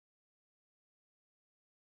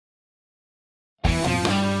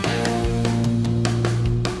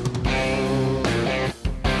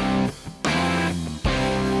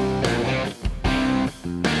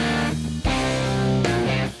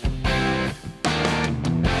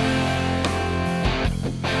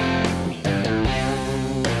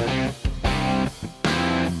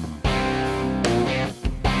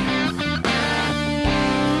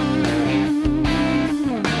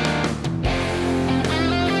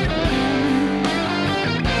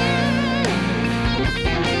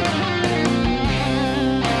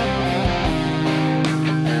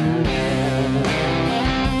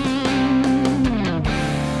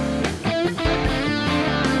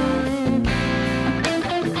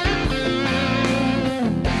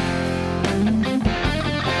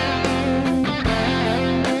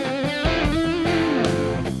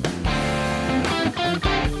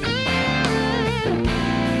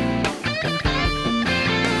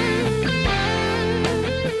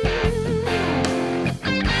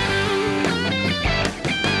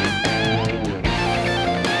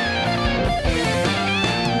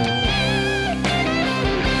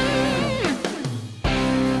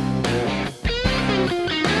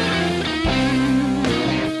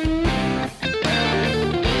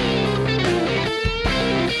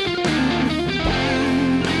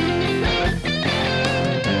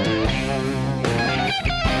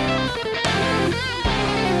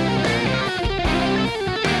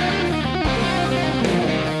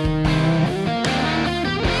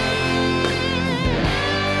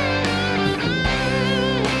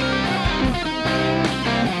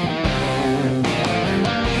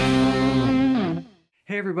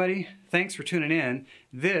Hey everybody, thanks for tuning in.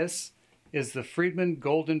 This is the Friedman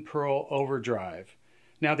Golden Pearl Overdrive.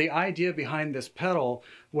 Now the idea behind this pedal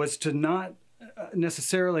was to not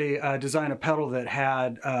necessarily design a pedal that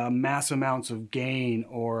had mass amounts of gain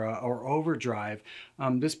or overdrive.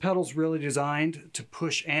 This pedal's really designed to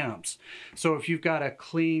push amps. So if you've got a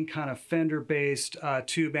clean kind of Fender-based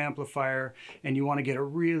tube amplifier and you want to get a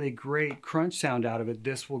really great crunch sound out of it,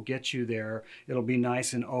 this will get you there. It'll be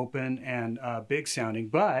nice and open and big sounding.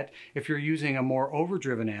 But if you're using a more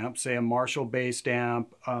overdriven amp, say a Marshall-based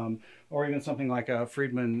amp, or even something like a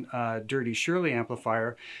Friedman Dirty Shirley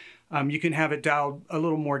amplifier, you can have it dialed a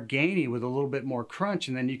little more gainy with a little bit more crunch,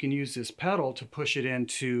 and then you can use this pedal to push it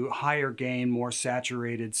into higher gain, more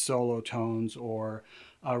saturated solo tones or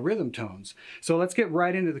rhythm tones. So let's get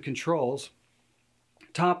right into the controls.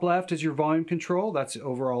 Top left is your volume control. That's the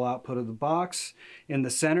overall output of the box. In the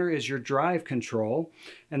center is your drive control,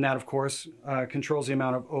 and that of course controls the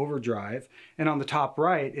amount of overdrive. And on the top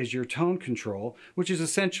right is your tone control, which is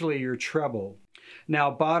essentially your treble.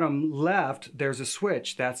 Now bottom left, there's a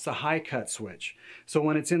switch. That's the high cut switch. So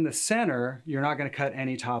when it's in the center, you're not going to cut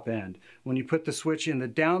any top end. When you put the switch in the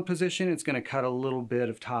down position, it's going to cut a little bit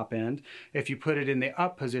of top end. If you put it in the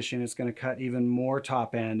up position, it's going to cut even more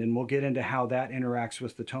top end, and we'll get into how that interacts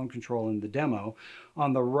with the tone control in the demo.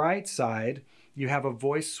 On the right side, you have a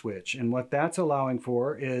voice switch, and what that's allowing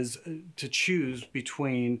for is to choose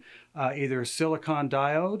between either silicon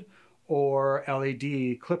diode or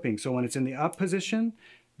LED clipping. So when it's in the up position,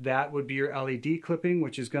 that would be your LED clipping,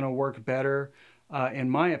 which is going to work better, in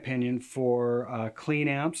my opinion, for clean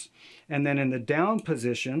amps. And then in the down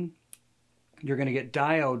position, you're going to get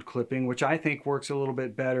diode clipping, which I think works a little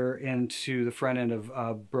bit better into the front end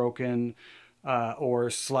of broken or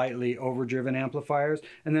slightly overdriven amplifiers.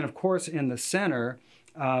 And then of course in the center,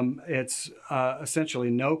 it's essentially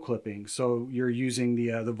no clipping, so you're using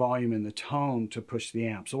the volume and the tone to push the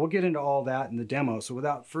amp. So we'll get into all that in the demo. So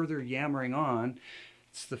without further yammering on,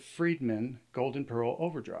 it's the Friedman Golden Pearl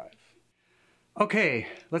Overdrive. Okay,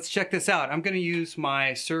 let's check this out. I'm going to use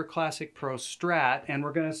my Suhr Classic Pro Strat, and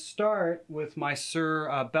we're going to start with my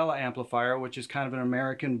Suhr Bella amplifier, which is kind of an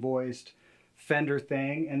American voiced Fender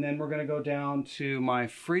thing, and then we're going to go down to my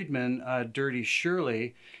Friedman Dirty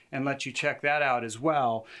Shirley and let you check that out as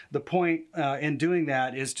well. The point in doing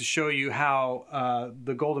that is to show you how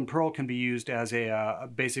the Golden Pearl can be used as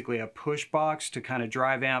basically a push box to kind of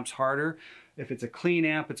drive amps harder. If it's a clean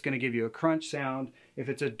amp, it's going to give you a crunch sound. If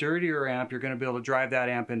it's a dirtier amp, you're going to be able to drive that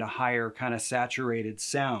amp into higher kind of saturated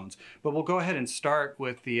sounds. But we'll go ahead and start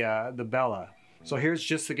with the Bella. So here's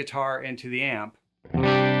just the guitar into the amp.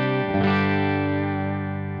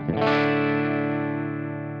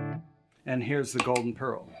 And here's the Golden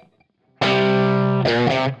Pearl.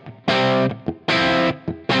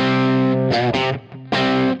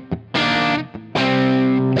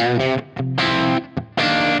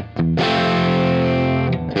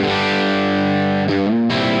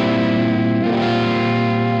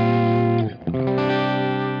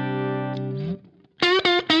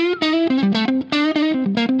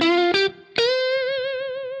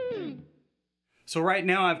 So right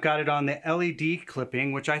now I've got it on the LED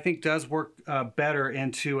clipping, which I think does work better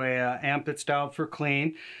into a amp that's dialed for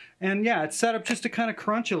clean. And yeah, it's set up just to kind of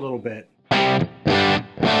crunch a little bit. Now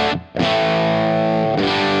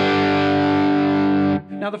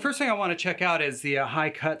the first thing I want to check out is the high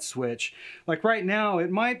cut switch. Like right now,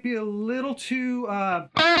 it might be a little too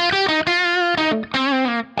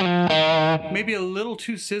maybe a little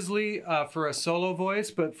too sizzly for a solo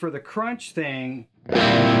voice, but for the crunch thing,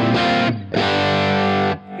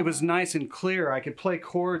 it was nice and clear. I could play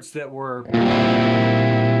chords that were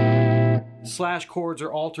slash chords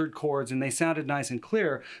or altered chords, and they sounded nice and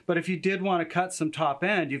clear. But if you did want to cut some top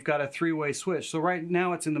end, you've got a three-way switch. So right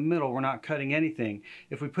now it's in the middle, we're not cutting anything.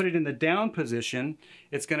 If we put it in the down position,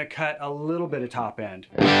 it's going to cut a little bit of top end.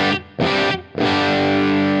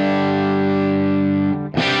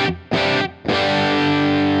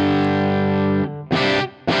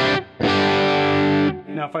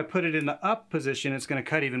 Now if I put it in the up position, it's going to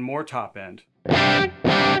cut even more top end.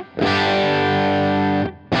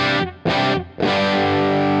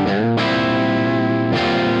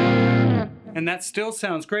 And that still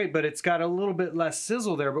sounds great, but it's got a little bit less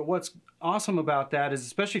sizzle there. But what's awesome about that is,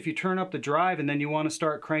 especially if you turn up the drive and then you want to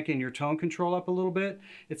start cranking your tone control up a little bit,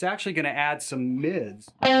 it's actually going to add some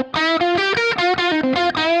mids.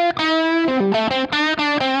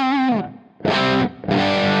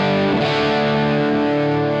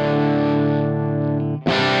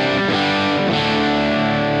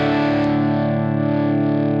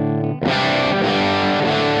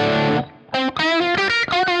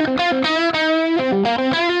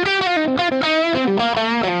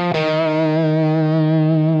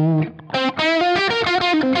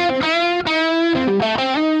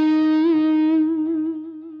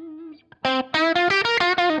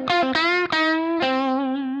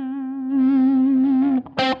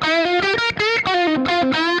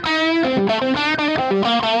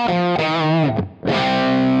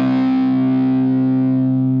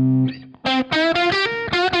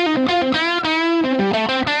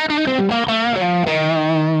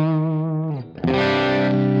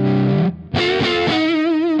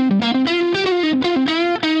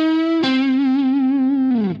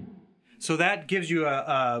 that gives you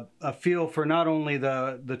a feel for not only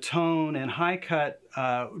the tone and high cut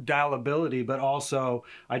dialability, but also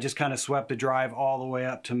I just kind of swept the drive all the way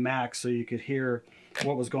up to max so you could hear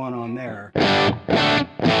what was going on there.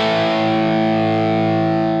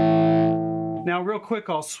 Now real quick,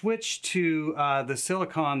 I'll switch to the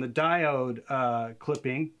silicon, the diode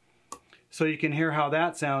clipping, so you can hear how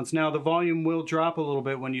that sounds. Now the volume will drop a little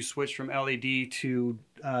bit when you switch from LED to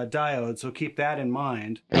diode, so keep that in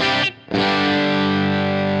mind.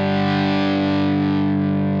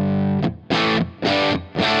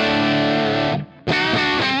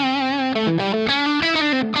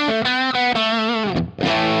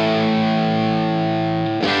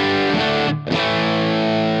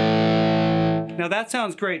 Now that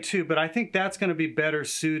sounds great too, but I think that's going to be better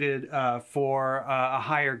suited for a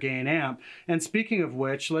higher gain amp. And speaking of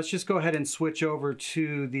which, let's just go ahead and switch over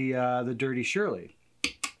to the Dirty Shirley.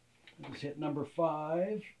 Let's hit number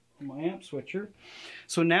 5 on my amp switcher.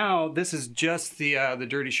 So now this is just the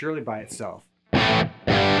Dirty Shirley by itself.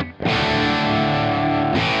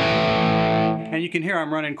 And you can hear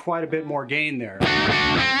I'm running quite a bit more gain there.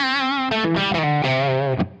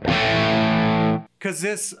 Because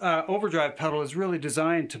this overdrive pedal is really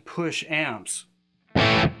designed to push amps.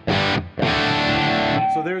 So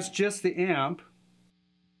there's just the amp.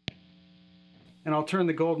 And I'll turn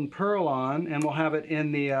the Golden Pearl on and we'll have it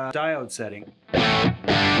in the diode setting.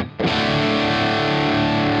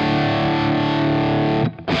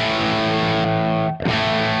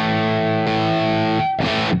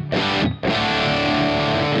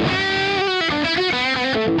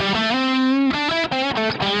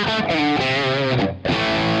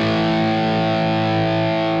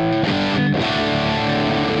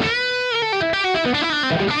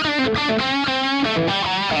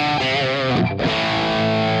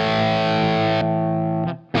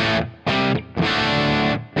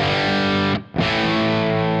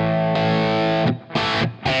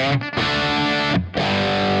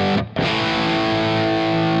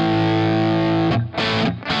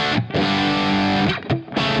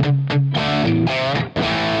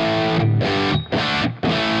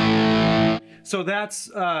 So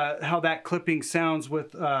that's how that clipping sounds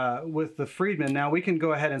with the Friedman. Now we can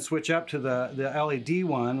go ahead and switch up to the LED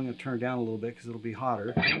one. I'm going to turn it down a little bit because it'll be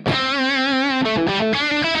hotter.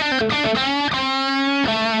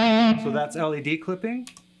 So that's LED clipping,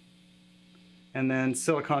 and then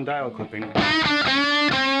silicon diode clipping.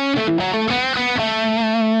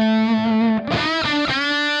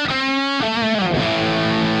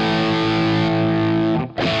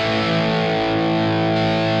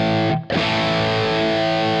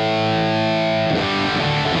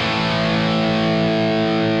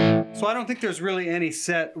 So I don't think there's really any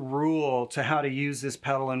set rule to how to use this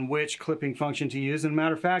pedal and which clipping function to use. As a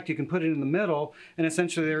matter of fact, you can put it in the middle and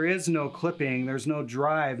essentially there is no clipping, there's no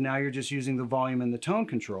drive. Now you're just using the volume and the tone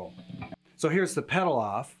control. So here's the pedal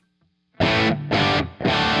off.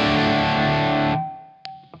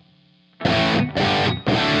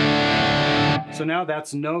 So now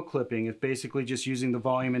that's no clipping, it's basically just using the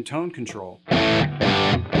volume and tone control.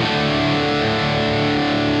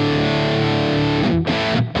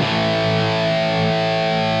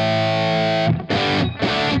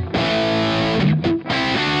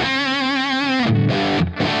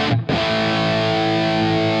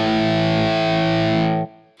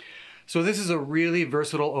 So this is a really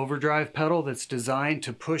versatile overdrive pedal that's designed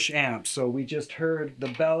to push amps. So we just heard the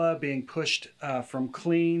Bella being pushed from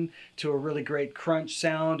clean to a really great crunch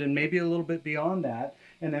sound and maybe a little bit beyond that.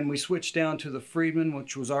 And then we switched down to the Friedman,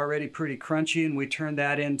 which was already pretty crunchy, and we turned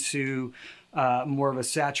that into more of a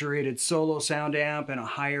saturated solo sound amp and a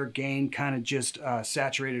higher gain kind of just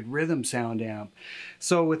saturated rhythm sound amp.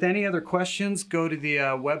 So with any other questions, go to the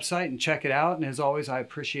website and check it out. And as always, I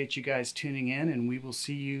appreciate you guys tuning in, and we will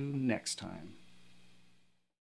see you next time.